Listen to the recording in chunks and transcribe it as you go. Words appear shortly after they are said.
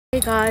Hey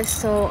guys,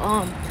 so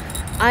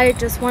I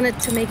just wanted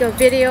to make a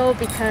video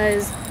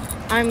because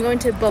I'm going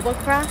to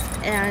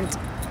Bobacraft and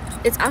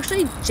it's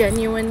actually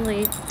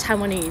genuinely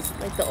Taiwanese.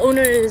 Like the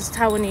owner is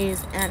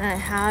Taiwanese, and I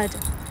had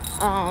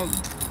I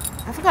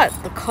forgot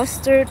the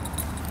custard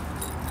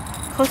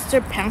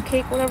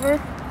pancake,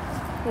 whatever.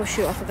 Oh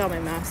shoot, I forgot my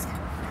mask.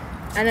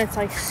 And it's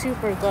like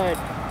super good.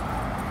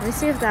 Let me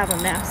see if they have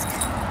a mask.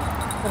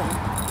 Hold on.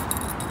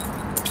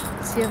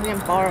 Let's see if we can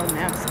borrow a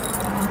mask.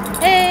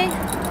 Hey!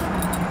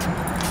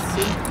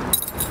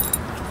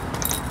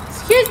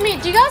 Excuse me,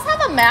 do you guys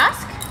have a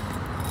mask?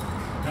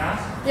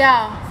 Mask?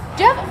 Yeah.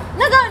 Do you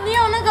have 你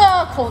有那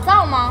个口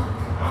罩吗？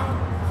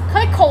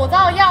可以口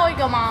罩要一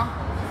个吗？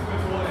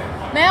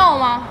没有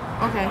吗？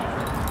 Okay.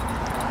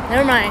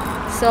 Never mind.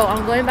 So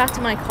I'm going back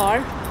to my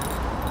car.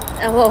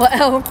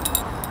 LOL.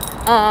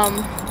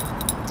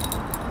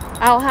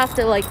 I'll have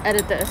to like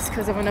edit this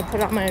because I'm gonna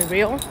put on my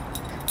reel.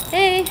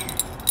 Hey.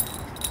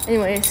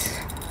 Anyways.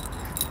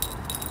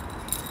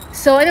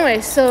 So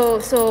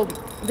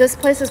this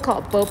place is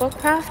called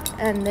Bobacraft,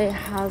 and they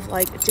have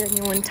like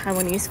genuine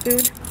Taiwanese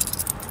food.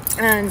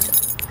 And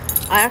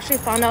I actually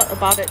found out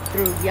about it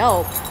through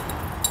Yelp.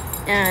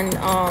 And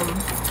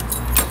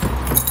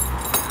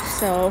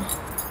so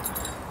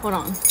hold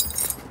on.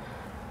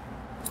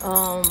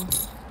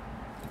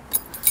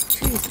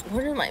 Jeez,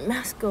 where did my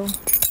mask go?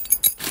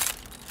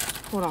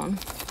 Hold on.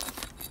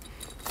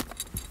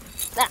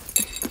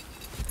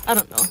 I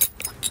don't know.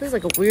 This is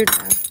like a weird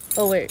mask.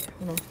 Oh wait,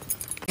 hold on.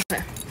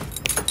 Okay.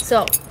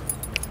 So,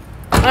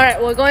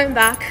 alright, we're going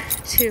back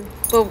to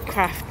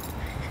Bobacraft.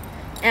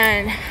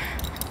 And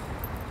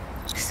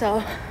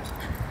so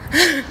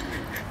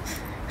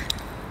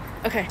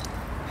okay.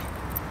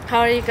 How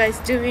are you guys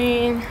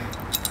doing?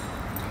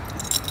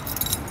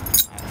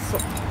 So,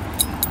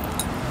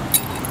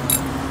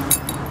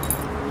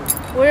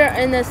 we're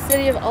in the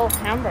city of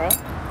Alhambra.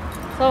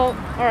 So,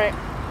 alright.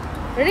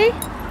 Ready?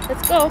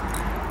 Let's go.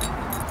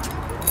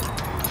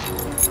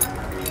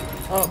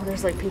 Oh,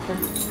 there's like people.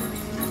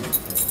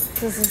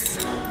 This is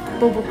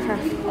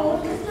Bobacraft.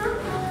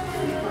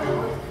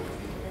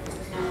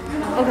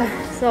 Okay,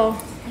 so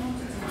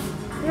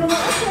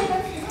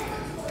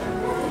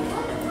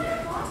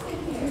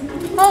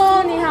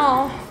Hello, 你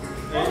好.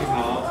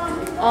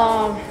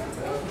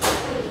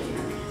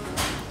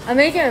 I'm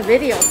making a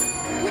video.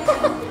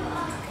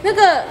 那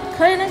个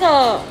可以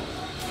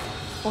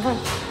我看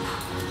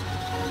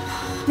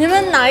你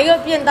们哪一个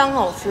便当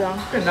好吃啊？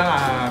便当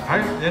啊，排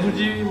盐酥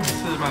鸡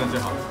是卖的最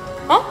好的。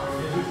啊？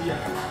盐酥鸡啊？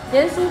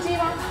盐酥鸡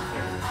吗？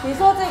你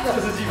说这个？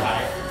这是鸡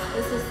排。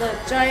This is the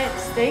giant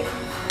steak.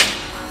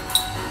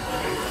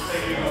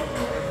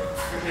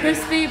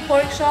 Crispy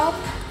pork chop.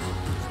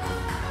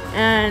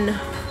 And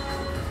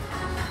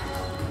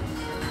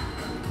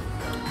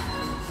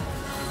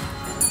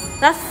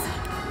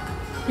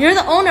you're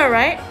the owner,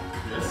 right?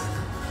 Yes.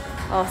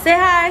 Oh, say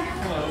hi.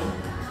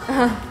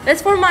 Hello.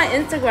 It's for my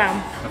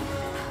Instagram.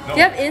 No. Do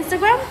you have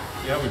Instagram?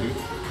 Yeah, we do.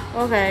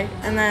 Okay,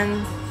 and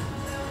then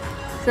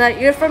so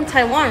you're from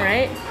Taiwan,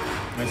 right?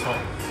 Nice one.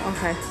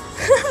 Okay.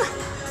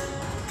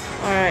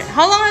 All right.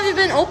 How long have you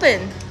been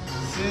open?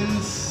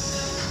 Since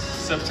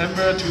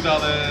September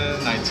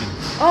 2019.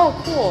 Oh,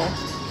 cool.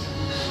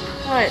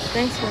 All right.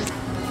 Thanks, man.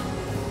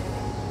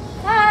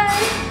 Bye.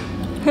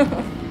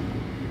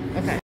 Okay.